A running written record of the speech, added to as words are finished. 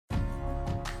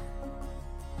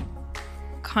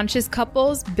Conscious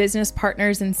couples, business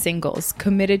partners, and singles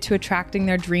committed to attracting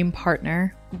their dream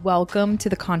partner. Welcome to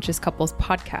the Conscious Couples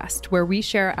podcast, where we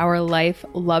share our life,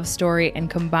 love story, and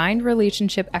combined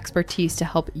relationship expertise to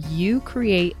help you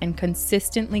create and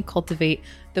consistently cultivate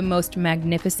the most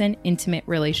magnificent, intimate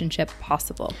relationship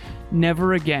possible.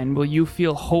 Never again will you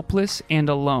feel hopeless and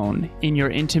alone in your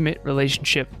intimate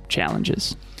relationship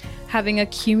challenges. Having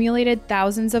accumulated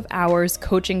thousands of hours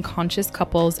coaching conscious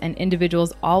couples and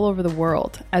individuals all over the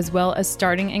world, as well as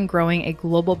starting and growing a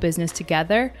global business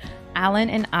together, Alan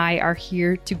and I are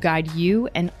here to guide you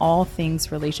in all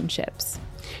things relationships.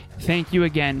 Thank you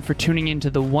again for tuning into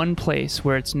the one place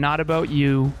where it's not about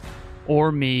you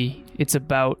or me, it's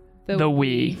about the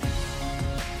we.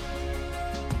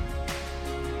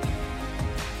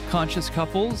 Conscious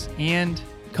couples and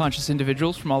conscious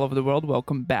individuals from all over the world,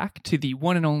 welcome back to the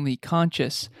one and only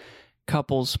Conscious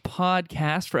Couples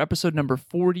podcast for episode number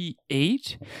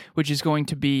 48, which is going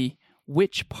to be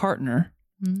which partner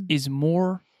is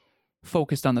more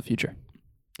focused on the future.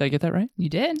 Did I get that right? You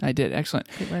did. I did. Excellent.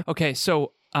 Okay,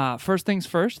 so first things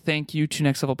first, thank you to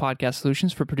Next Level Podcast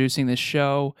Solutions for producing this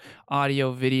show,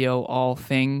 audio, video, all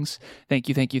things. Thank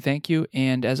you, thank you, thank you.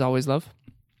 And as always, love.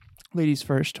 Ladies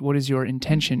first, what is your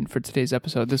intention for today's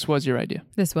episode? This was your idea.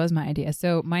 This was my idea.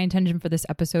 So my intention for this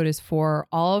episode is for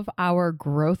all of our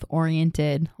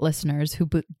growth-oriented listeners who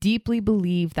deeply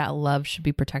believe that love should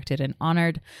be protected and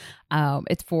honored.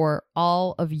 It's for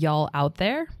all of y'all out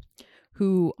there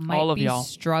who might be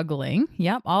struggling.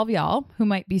 Yep, all of y'all who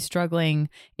might be struggling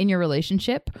in your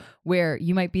relationship where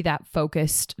you might be that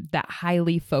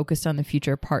highly focused on the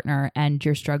future partner, and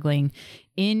you're struggling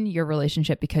in your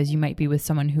relationship because you might be with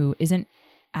someone who isn't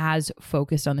as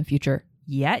focused on the future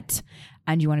yet,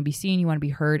 and you want to be seen, you want to be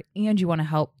heard, and you want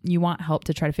help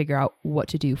to try to figure out what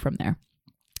to do from there.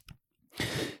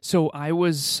 So I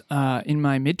was in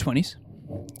my mid-20s.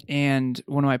 And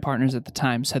one of my partners at the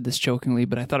time said this jokingly,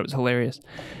 but I thought it was hilarious.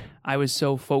 I was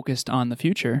so focused on the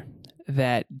future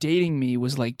that dating me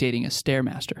was like dating a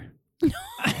Stairmaster.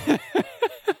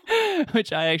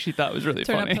 Which I actually thought was really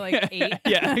funny. Turn up to like 8.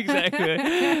 Yeah, exactly.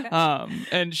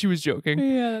 And she was joking.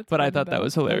 Yeah, but I thought that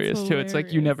was hilarious too. It's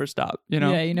like you never stop, you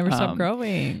know? Yeah, you never stop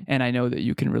growing. And I know that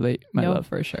you can relate, my love.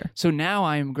 For sure. So now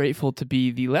I am grateful to be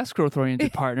the less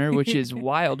growth-oriented partner, which is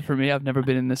wild for me. I've never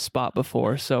been in this spot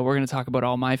before. So we're going to talk about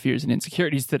all my fears and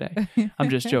insecurities today. I'm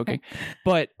just joking.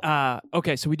 But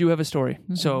okay, so we do have a story.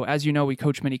 Mm-hmm. So as you know, we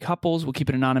coach many couples. We'll keep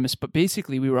it anonymous. But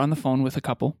basically, we were on the phone with a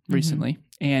couple recently.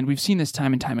 And we've seen this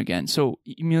time and time again. So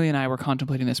Amelia and I were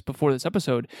contemplating this before this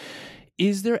episode.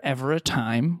 Is there ever a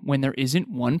time when there isn't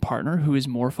one partner who is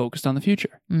more focused on the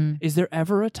future? Is there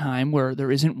ever a time where there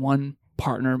isn't one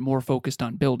partner more focused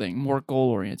on building, more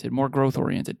goal-oriented, more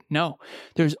growth-oriented? No.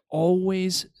 There's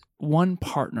always one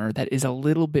partner that is a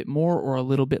little bit more or a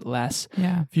little bit less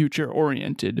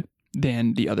future-oriented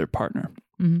than the other partner.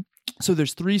 Mm-hmm. So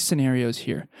there's 3 scenarios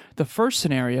here. The first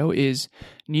scenario is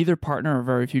neither partner are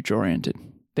very future-oriented.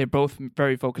 They're both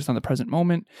very focused on the present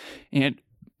moment, and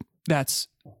that's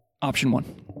option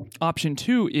 1. Option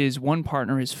 2 is one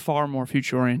partner is far more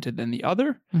future-oriented than the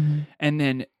other, and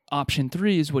then option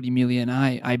 3 is what Amelia and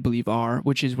I believe are,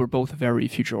 which is we're both very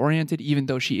future-oriented, even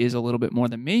though she is a little bit more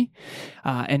than me.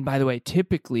 And by the way,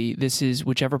 typically, this is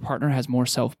whichever partner has more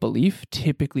self-belief,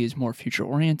 typically is more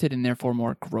future-oriented and therefore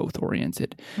more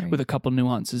growth-oriented, with a couple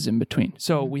nuances in between.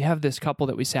 So we have this couple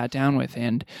that we sat down with,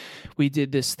 and we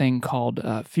did this thing called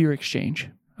fear exchange.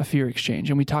 A fear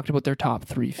exchange. And we talked about their top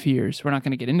 3 fears. We're not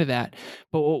going to get into that.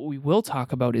 But what we will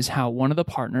talk about is how one of the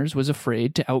partners was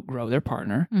afraid to outgrow their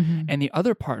partner. And the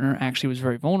other partner actually was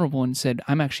very vulnerable and said,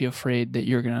 I'm actually afraid that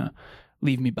you're going to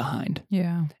leave me behind.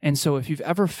 Yeah. And so if you've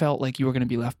ever felt like you were going to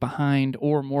be left behind,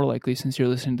 or more likely since you're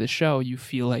listening to this show, you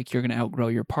feel like you're going to outgrow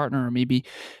your partner, or maybe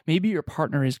your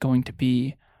partner is going to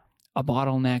be a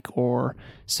bottleneck or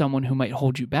someone who might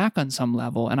hold you back on some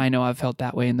level. And I know I've felt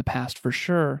that way in the past for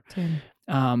sure. Same.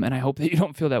 And I hope that you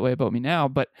don't feel that way about me now,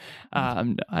 but I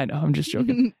know, I'm just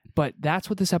joking. But that's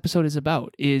what this episode is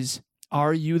about, is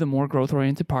are you the more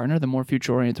growth-oriented partner, the more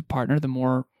future-oriented partner, the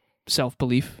more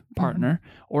self-belief partner,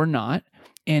 or not?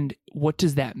 And what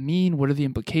does that mean? What are the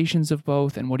implications of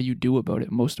both? And what do you do about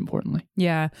it, most importantly?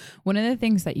 Yeah. One of the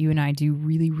things that you and I do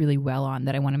really, really well on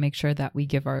that I want to make sure that we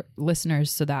give our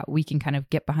listeners so that we can kind of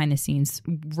get behind the scenes,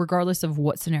 regardless of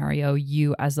what scenario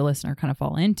you as the listener kind of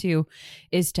fall into,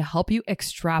 is to help you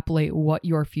extrapolate what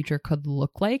your future could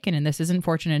look like. And this isn't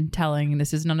fortune telling,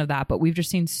 this is none of that, but we've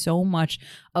just seen so much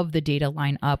of the data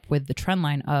line up with the trend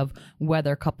line of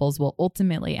whether couples will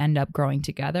ultimately end up growing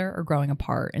together or growing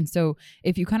apart. And so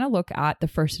if you kind of look at the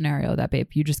first scenario that, babe,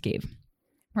 you just gave,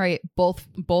 right? Both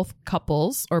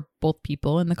couples or both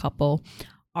people in the couple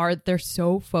they're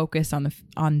so focused on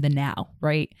the now,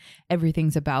 right?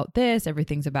 Everything's about this,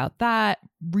 everything's about that,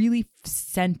 really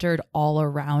centered all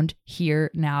around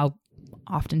here, now,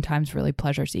 oftentimes really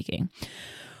pleasure seeking.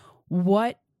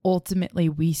 What ultimately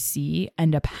we see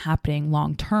end up happening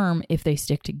long term if they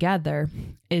stick together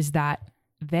is that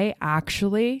they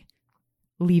actually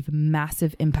leave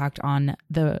massive impact on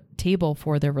the table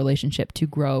for their relationship to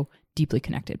grow deeply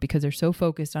connected, because they're so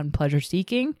focused on pleasure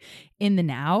seeking in the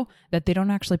now that they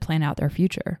don't actually plan out their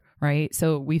future, right?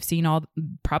 So we've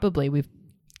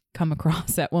come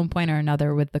across at one point or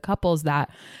another with the couples that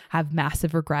have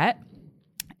massive regret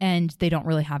and they don't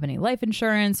really have any life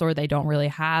insurance, or they don't really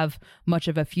have much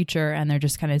of a future, and they're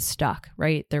just kind of stuck,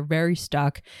 right? They're very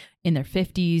stuck in their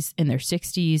 50s, in their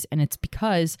 60s, and it's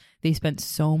because they spent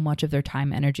so much of their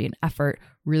time, energy, and effort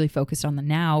really focused on the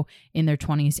now in their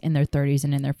 20s, in their 30s,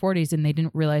 and in their 40s, and they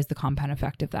didn't realize the compound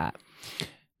effect of that.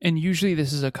 And usually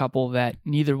this is a couple that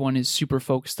neither one is super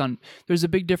focused on. There's a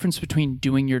big difference between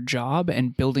doing your job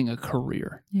and building a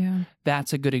career. Yeah.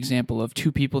 That's a good example of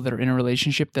two people that are in a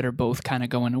relationship that are both kind of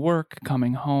going to work,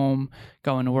 coming home,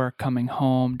 going to work, coming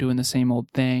home, doing the same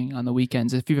old thing on the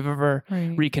weekends. If you've ever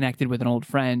reconnected with an old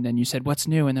friend and you said, "What's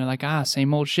new?" and they're like,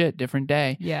 "Same old shit, different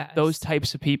day." Yeah. Those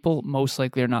types of people most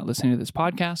likely are not listening to this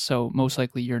podcast. So most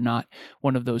likely you're not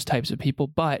one of those types of people.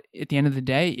 But at the end of the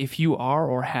day, if you are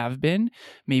or have been,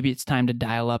 maybe it's time to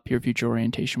dial up your future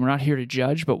orientation. We're not here to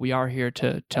judge, but we are here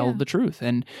to tell the truth.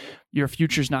 And your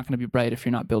future is not going to be bright if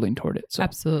you're not building toward it. So,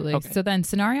 absolutely. Okay. So then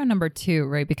scenario number 2,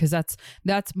 right? Because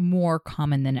that's more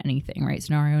common than anything, right?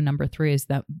 Scenario number 3 is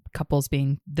that couples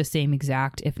being the same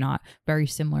exact, if not very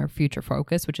similar future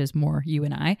focus, which is more you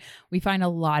and I. We find a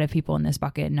lot of people in this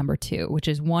bucket in number 2, which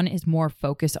is one is more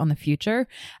focused on the future,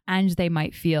 and they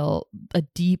might feel a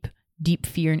deep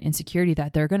fear and insecurity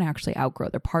that they're going to actually outgrow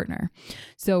their partner.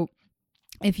 So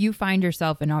if you find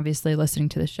yourself, and obviously listening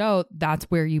to the show, that's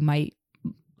where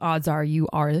odds are you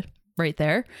are right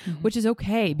there, which is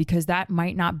okay, because that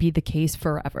might not be the case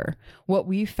forever. What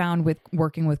we've found with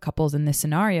working with couples in this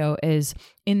scenario is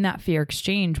in that fear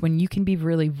exchange, when you can be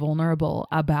really vulnerable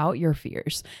about your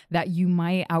fears, that you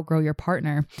might outgrow your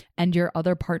partner, and your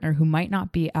other partner who might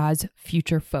not be as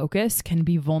future focused can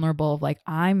be vulnerable of like,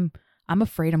 I'm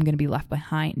afraid I'm going to be left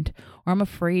behind, or I'm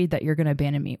afraid that you're going to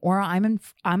abandon me, or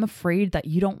I'm afraid that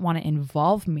you don't want to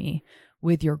involve me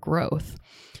with your growth,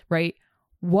 right?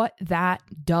 What that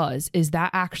does is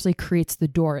that actually creates the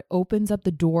door. It opens up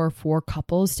the door for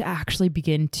couples to actually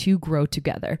begin to grow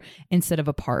together instead of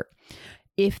apart.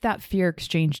 If that fear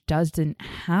exchange doesn't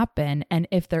happen, and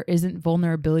if there isn't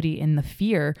vulnerability in the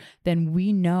fear, then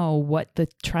we know what the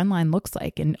trend line looks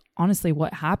like. And honestly,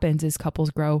 what happens is couples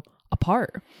grow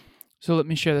apart. So let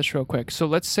me share this real quick. So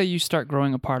let's say you start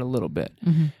growing apart a little bit.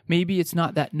 Maybe it's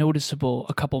not that noticeable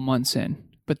a couple months in,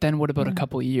 but then what about a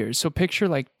couple of years? So picture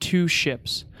like two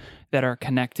ships that are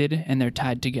connected and they're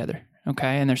tied together,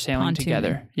 okay? And they're sailing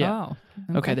together. Yeah.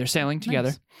 Oh, okay, they're sailing together.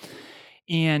 Nice.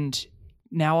 And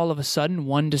now all of a sudden,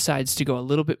 one decides to go a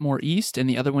little bit more east and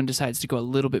the other one decides to go a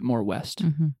little bit more west,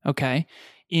 okay?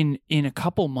 In a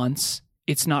couple months,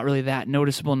 it's not really that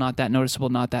noticeable, not that noticeable,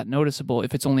 not that noticeable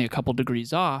if it's only a couple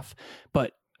degrees off.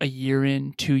 But a year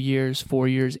in, 2 years, 4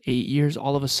 years, 8 years,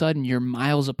 all of a sudden you're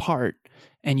miles apart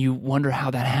and you wonder how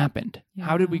that happened. Yeah.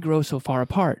 How did we grow so far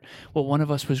apart? Well, one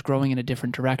of us was growing in a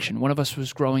different direction. One of us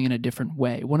was growing in a different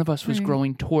way. One of us was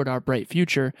growing toward our bright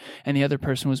future, and the other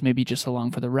person was maybe just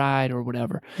along for the ride or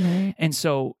whatever. Right. And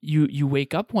so you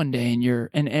wake up one day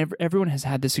and everyone has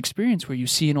had this experience where you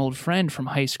see an old friend from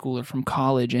high school or from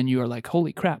college and you are like,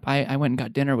 holy crap, I went and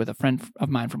got dinner with a friend of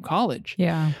mine from college.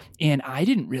 Yeah. And I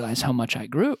didn't realize how much I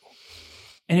grew.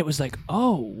 And it was like,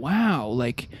 oh, wow.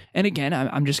 Like, and again,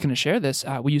 I'm just going to share this.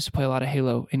 We used to play a lot of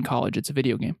Halo in college. It's a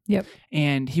video game. Yep.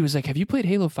 And he was like, have you played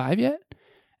Halo 5 yet?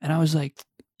 And I was like,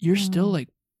 you're still like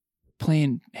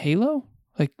playing Halo?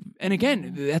 Like, and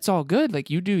again, that's all good. Like,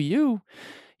 you do you,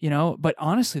 but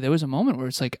honestly, there was a moment where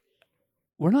it's like,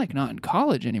 we're like not in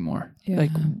college anymore. Yeah.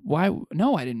 Like, why?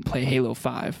 No, I didn't play Halo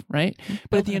 5, right?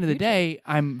 But at the end of the day,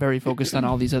 I'm very focused on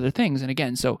all these other things. And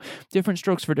again, so different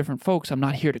strokes for different folks. I'm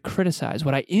not here to criticize.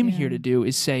 What I am here to do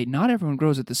is say not everyone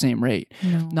grows at the same rate.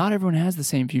 No. Not everyone has the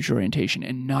same future orientation,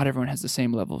 and not everyone has the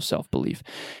same level of self-belief.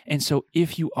 And so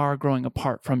if you are growing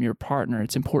apart from your partner,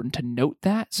 it's important to note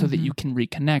that so that you can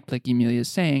reconnect, like Emilia is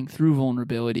saying, through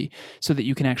vulnerability so that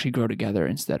you can actually grow together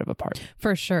instead of apart.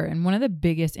 For sure. And one of the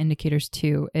biggest indicators too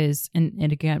too is,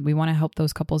 and again, we want to help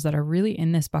those couples that are really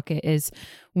in this bucket, is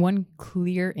one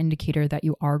clear indicator that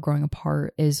you are growing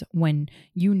apart is when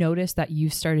you notice that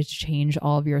you've started to change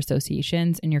all of your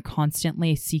associations and you're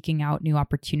constantly seeking out new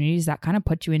opportunities that kind of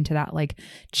put you into that like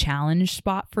challenge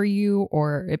spot for you,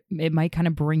 or it might kind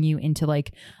of bring you into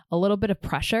like a little bit of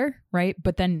pressure, right?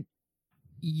 But then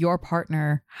your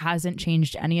partner hasn't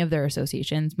changed any of their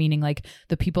associations, meaning like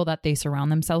the people that they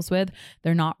surround themselves with,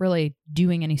 they're not really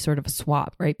doing any sort of a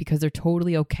swap, right? Because they're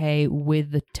totally okay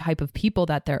with the type of people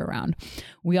that they're around.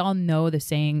 We all know the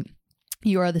saying,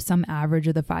 you are the sum average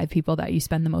of the 5 people that you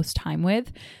spend the most time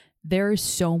with. There is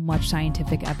so much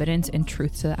scientific evidence and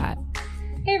truth to that.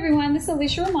 Hey everyone, this is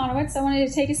Alicia Romanowitz. I wanted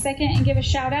to take a second and give a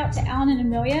shout out to Alan and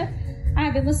Amelia.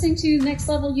 I've been listening to Next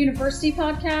Level University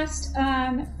podcast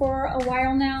for a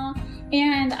while now,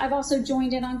 and I've also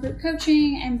joined in on group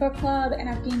coaching and book club, and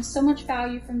I've gained so much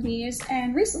value from these.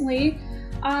 And recently,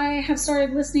 I have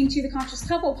started listening to the Conscious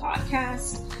Couple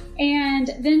podcast,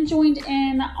 and then joined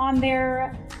in on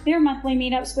their monthly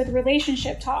meetups with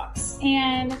relationship talks.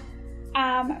 And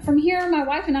from here, my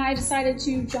wife and I decided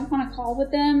to jump on a call with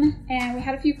them, and we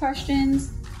had a few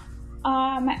questions.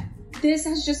 This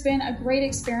has just been a great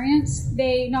experience.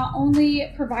 They not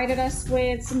only provided us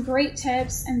with some great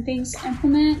tips and things to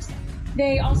implement,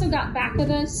 they also got back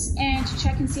with us and to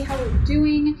check and see how we were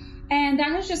doing. And that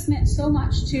has just meant so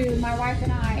much to my wife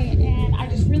and I. And I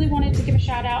just really wanted to give a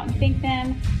shout out and thank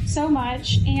them so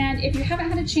much. And if you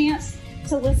haven't had a chance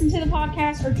to listen to the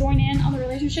podcast or join in on the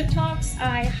relationship talks,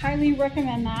 I highly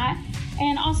recommend that.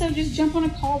 And also just jump on a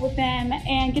call with them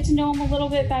and get to know them a little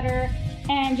bit better.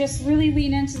 And just really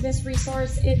lean into this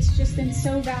resource. It's just been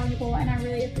so valuable, and I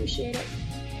really appreciate it.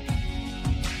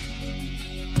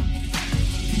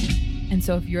 And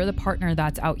so if you're the partner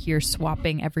that's out here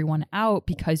swapping everyone out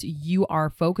because you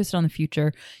are focused on the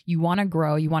future, you want to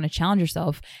grow, you want to challenge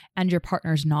yourself, and your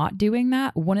partner's not doing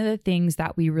that, one of the things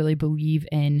that we really believe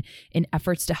in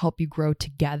efforts to help you grow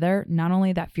together, not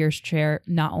only that fierce share,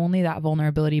 not only that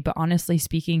vulnerability, but honestly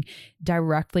speaking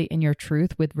directly in your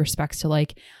truth with respects to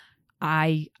like,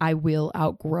 I will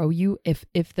outgrow you if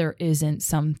there isn't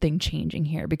something changing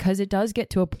here, because it does get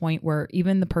to a point where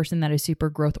even the person that is super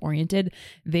growth oriented,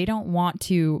 they don't want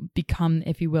to become,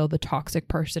 if you will, the toxic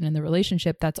person in the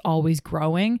relationship that's always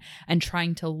growing and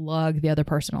trying to lug the other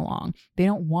person along. They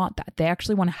don't want that. They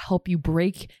actually want to help you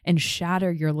break and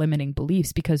shatter your limiting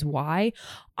beliefs, because why?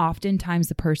 Oftentimes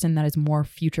the person that is more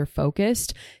future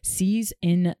focused sees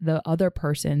in the other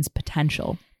person's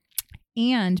potential.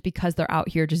 And because they're out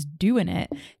here just doing it,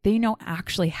 they know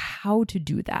actually how to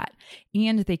do that.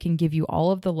 And they can give you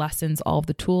all of the lessons, all of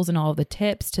the tools, and all of the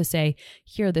tips to say,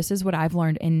 here, this is what I've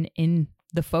learned in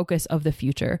the focus of the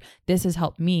future. This has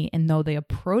helped me. And though the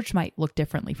approach might look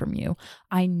differently from you,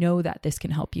 I know that this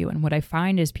can help you. And what I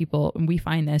find is people, and we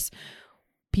find this,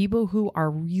 people who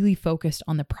are really focused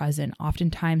on the present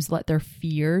oftentimes let their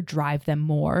fear drive them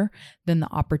more than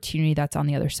the opportunity that's on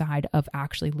the other side of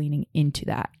actually leaning into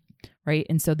that. Right.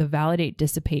 And so the validate,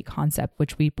 dissipate concept,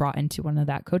 which we brought into one of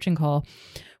that coaching call,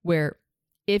 where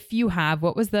if you have,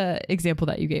 what was the example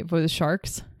that you gave? Was it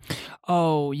sharks?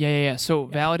 Oh, yeah. So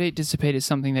validate, dissipate is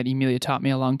something that Emilia taught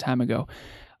me a long time ago.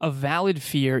 A valid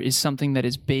fear is something that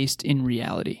is based in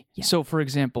reality. Yeah. So for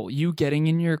example, you getting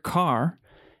in your car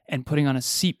and putting on a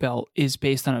seatbelt is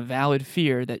based on a valid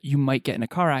fear that you might get in a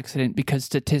car accident, because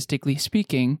statistically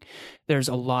speaking, there's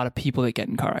a lot of people that get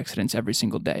in car accidents every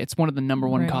single day. It's one of the number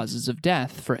one causes of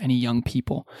death for any young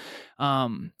people.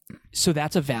 So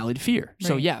that's a valid fear. Right.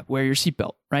 So yeah, wear your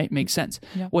seatbelt, right? Makes sense.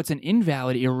 Yeah. What's an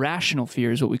invalid, irrational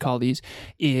fear is what we call these,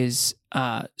 is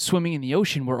swimming in the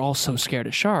ocean. We're all so scared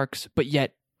of sharks, but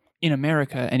yet in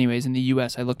America, anyways, in the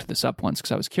U.S., I looked this up once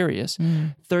because I was curious,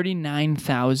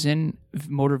 39,000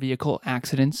 motor vehicle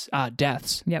accidents,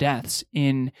 deaths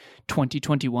in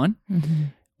 2021,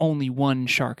 only one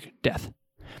shark death.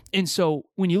 And so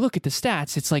when you look at the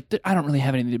stats, it's like, I don't really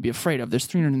have anything to be afraid of. There's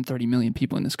 330 million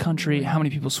people in this country. How many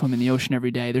people swim in the ocean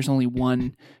every day? There's only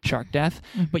one shark death,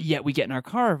 but yet we get in our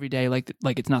car every day like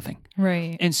it's nothing.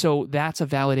 Right. And so that's a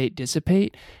validate,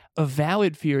 dissipate. A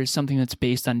valid fear is something that's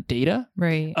based on data,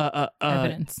 right?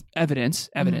 Evidence,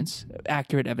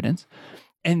 accurate evidence.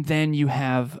 And then you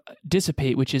have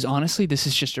dissipate, which is honestly, this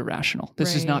is just irrational.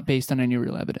 This is not based on any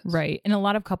real evidence. Right. And a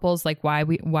lot of couples, like why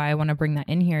I want to bring that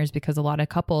in here is because a lot of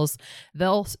couples,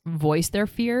 they'll voice their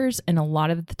fears. And a lot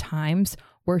of the times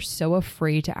we're so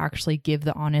afraid to actually give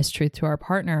the honest truth to our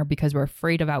partner because we're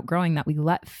afraid of outgrowing that we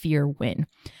let fear win.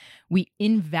 We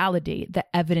invalidate the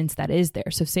evidence that is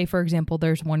there. So say, for example,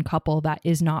 there's one couple that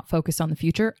is not focused on the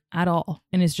future at all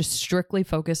and is just strictly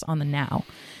focused on the now.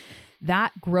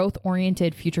 that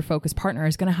growth-oriented, future-focused partner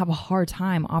is going to have a hard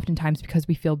time oftentimes because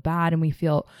we feel bad and we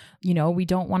feel, we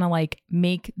don't want to like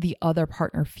make the other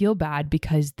partner feel bad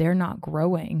because they're not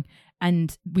growing.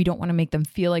 And we don't want to make them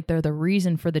feel like they're the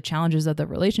reason for the challenges of the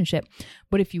relationship.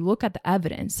 But if you look at the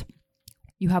evidence,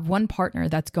 you have one partner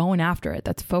that's going after it,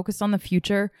 that's focused on the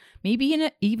future.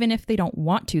 Maybe even if they don't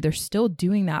want to, they're still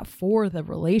doing that for the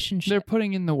relationship. They're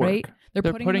putting in the work. Right? They're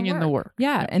putting in the work.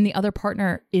 Yeah. And the other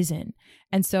partner isn't.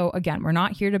 And so again, we're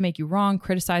not here to make you wrong,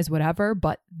 criticize, whatever,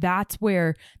 but that's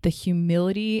where the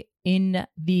humility in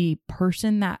the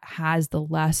person that has the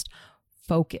less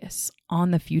focus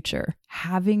on the future,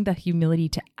 having the humility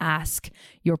to ask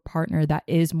your partner that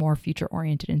is more future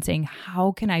oriented and saying,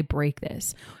 how can I break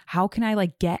this? How can I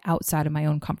like get outside of my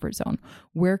own comfort zone?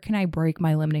 Where can I break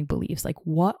my limiting beliefs? Like,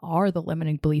 what are the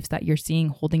limiting beliefs that you're seeing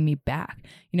holding me back?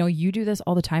 You do this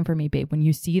all the time for me, babe. When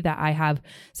you see that I have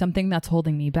something that's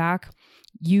holding me back,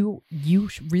 you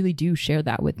really do share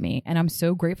that with me. And I'm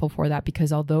so grateful for that,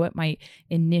 because although it might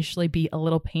initially be a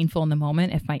little painful in the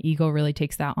moment, if my ego really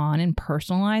takes that on and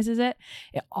personalizes it,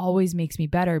 it always makes me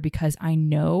better because I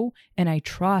know and I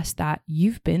trust that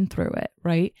you've been through it,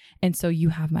 right? And so you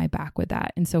have my back with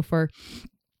that. And so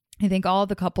I think all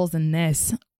the couples in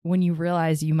this, when you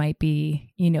realize you might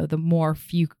be, the more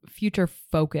future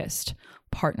focused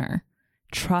partner,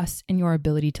 trust in your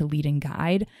ability to lead and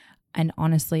guide. And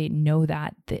honestly, know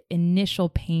that the initial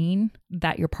pain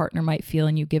that your partner might feel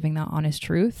in you giving that honest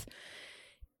truth,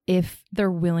 if they're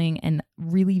willing and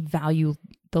really value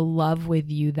the love with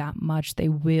you that much, they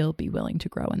will be willing to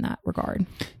grow in that regard.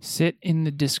 Sit in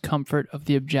the discomfort of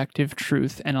the objective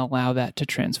truth and allow that to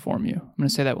transform you. I'm going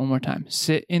to say that one more time.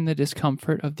 Sit in the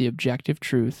discomfort of the objective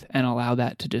truth and allow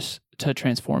that to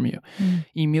transform you.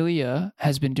 Emilia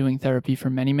has been doing therapy for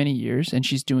many, many years, and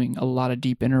she's doing a lot of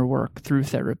deep inner work through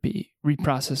therapy,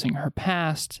 reprocessing her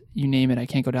past, you name it. I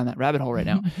can't go down that rabbit hole right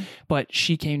now. But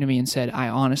she came to me and said, I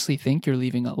honestly think you're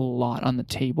leaving a lot on the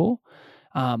table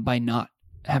by not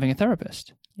having a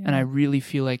therapist. Yeah. And I really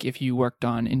feel like if you worked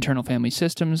on internal family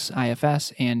systems,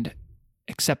 IFS, and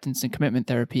acceptance and commitment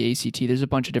therapy, ACT, there's a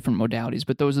bunch of different modalities,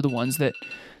 but those are the ones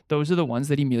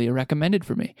that Emilia recommended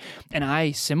for me. And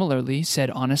I similarly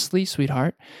said, honestly,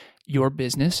 sweetheart, your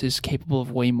business is capable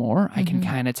of way more. I can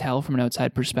kind of tell from an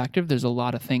outside perspective. There's a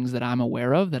lot of things that I'm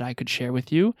aware of that I could share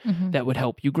with you that would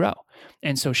help you grow.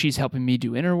 And so she's helping me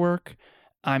do inner work.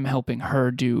 I'm helping her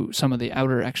do some of the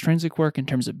outer extrinsic work in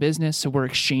terms of business. So we're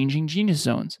exchanging genius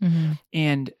zones.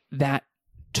 And that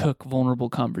took vulnerable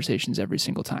conversations every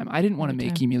single time. I didn't want to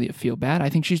make Emilia feel bad. I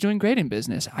think she's doing great in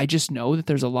business. I just know that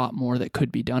there's a lot more that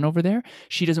could be done over there.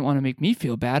 She doesn't want to make me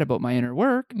feel bad about my inner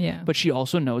work, but she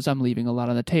also knows I'm leaving a lot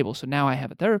on the table. So now I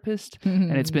have a therapist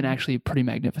and it's been actually pretty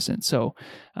magnificent. So,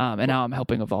 and now I'm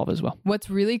helping evolve as well. What's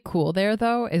really cool there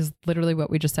though, is literally what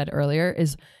we just said earlier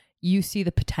is you see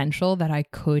the potential that I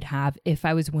could have if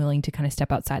I was willing to kind of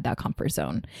step outside that comfort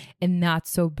zone. And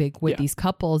that's so big with these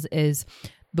couples is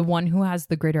the one who has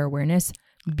the greater awareness,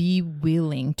 be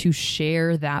willing to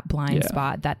share that blind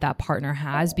spot that partner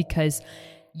has, because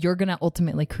you're going to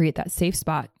ultimately create that safe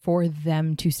spot for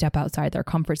them to step outside their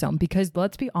comfort zone. Because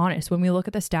let's be honest, when we look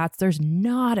at the stats, there's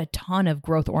not a ton of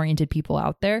growth-oriented people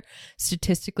out there.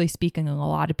 Statistically speaking, a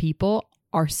lot of people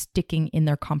are sticking in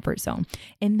their comfort zone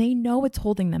and they know it's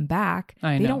holding them back.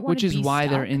 I know, which is why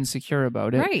they're insecure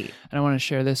about it. Right. And I want to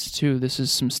share this too. This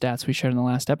is some stats we shared in the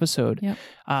last episode.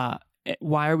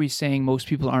 Why are we saying most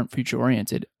people aren't future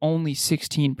oriented? Only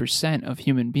 16% of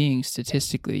human beings,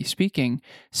 statistically speaking,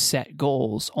 set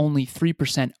goals. Only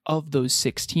 3% of those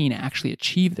 16 actually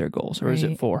achieve their goals. Or is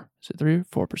it 4? Is it 3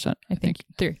 or 4%? I think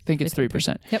 3. I think it's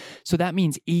 3%. Yep. So that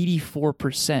means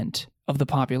 84% of the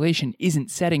population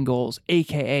isn't setting goals,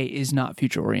 aka is not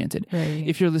future oriented. Right.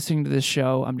 If you're listening to this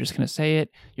show, I'm just going to say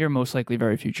it, you're most likely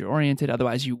very future oriented.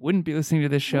 Otherwise, you wouldn't be listening to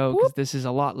this show because this is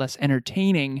a lot less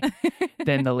entertaining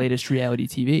than the latest reality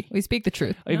TV. We speak the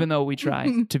truth. Even though we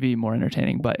try to be more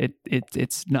entertaining, but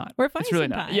it's not. We're funny It's really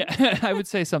sometimes. not. Yeah, I would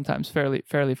say sometimes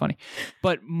fairly funny.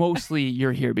 But mostly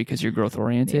you're here because you're growth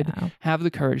oriented. Yeah. Have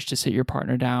the courage to sit your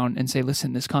partner down and say,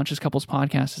 listen, this Conscious Couples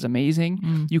podcast is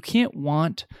amazing. You can't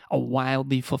want a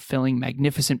wildly fulfilling,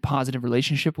 magnificent, positive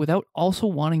relationship without also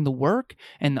wanting the work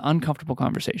and the uncomfortable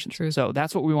conversations. True. So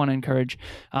that's what we want to encourage.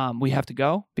 We have to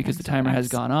go because the timer has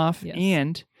gone off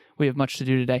and we have much to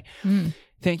do today.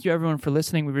 Thank you everyone for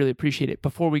listening. We really appreciate it.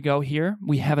 Before we go here,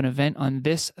 we have an event on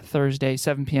this Thursday,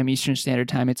 7 p.m. Eastern Standard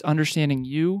Time. It's understanding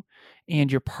you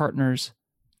and your partner's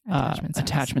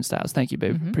Attachment styles. Thank you,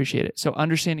 babe. Appreciate it. So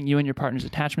understanding you and your partner's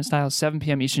attachment styles, 7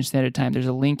 p.m. Eastern Standard Time. There's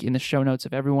a link in the show notes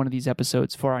of every one of these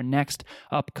episodes for our next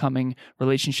upcoming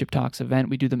Relationship Talks event.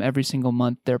 We do them every single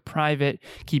month. They're private.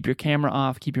 Keep your camera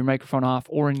off, keep your microphone off,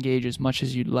 or engage as much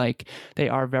as you'd like. They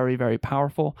are very, very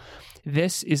powerful.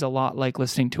 This is a lot like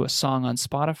listening to a song on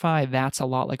Spotify. That's a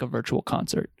lot like a virtual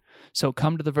concert. So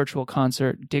come to the virtual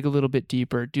concert, dig a little bit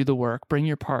deeper, do the work, bring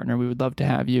your partner. We would love to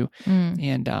have you.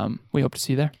 And we hope to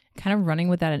see you there. Kind of running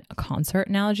with that concert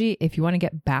analogy, if you want to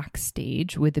get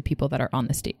backstage with the people that are on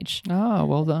the stage. Oh,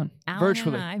 well done.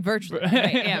 Virtually.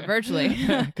 Right, yeah, virtually.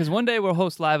 Because one day we'll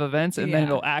host live events and then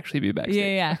it'll actually be backstage.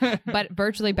 Yeah. But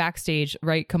virtually backstage,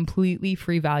 right? Completely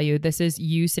free value. This is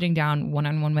you sitting down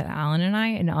one-on-one with Alan and I,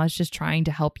 and us just trying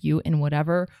to help you in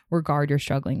whatever regard you're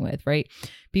struggling with, right?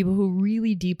 People who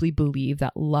really deeply believe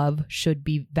that love should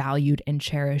be valued and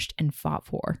cherished and fought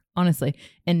for, honestly.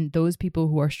 And those people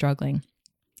who are struggling,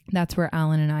 that's where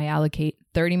Alan and I allocate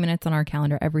 30 minutes on our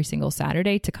calendar every single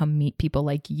Saturday to come meet people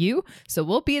like you. So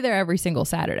we'll be there every single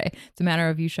Saturday. It's a matter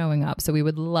of you showing up. So we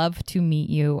would love to meet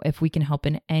you. If we can help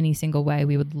in any single way,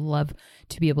 we would love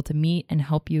to be able to meet and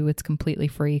help you. It's completely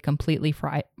free, completely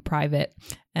private.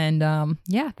 And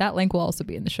that link will also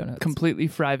be in the show notes. Completely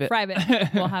private.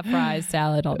 We'll have fries,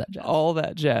 salad, all that jazz. All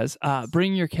that jazz.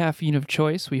 Bring your caffeine of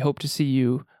choice. We hope to see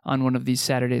you on one of these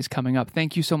Saturdays coming up.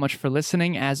 Thank you so much for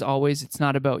listening. As always, it's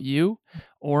not about you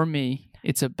or me.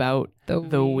 It's about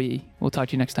the we. We'll talk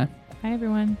to you next time. Hi,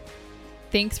 everyone.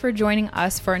 Thanks for joining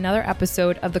us for another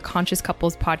episode of the Conscious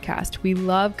Couples podcast. We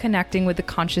love connecting with the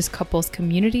Conscious Couples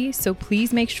community, so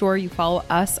please make sure you follow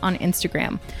us on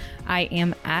Instagram. I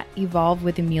am at Evolve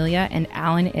with Amelia, and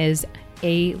Alan is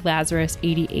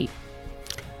alazarus88.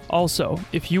 Also,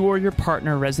 if you or your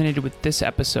partner resonated with this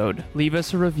episode, leave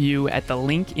us a review at the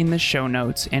link in the show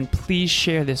notes, and please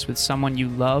share this with someone you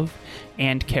love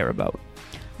and care about.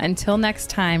 Until next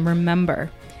time, remember,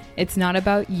 it's not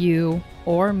about you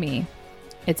or me.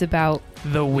 It's about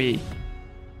the we.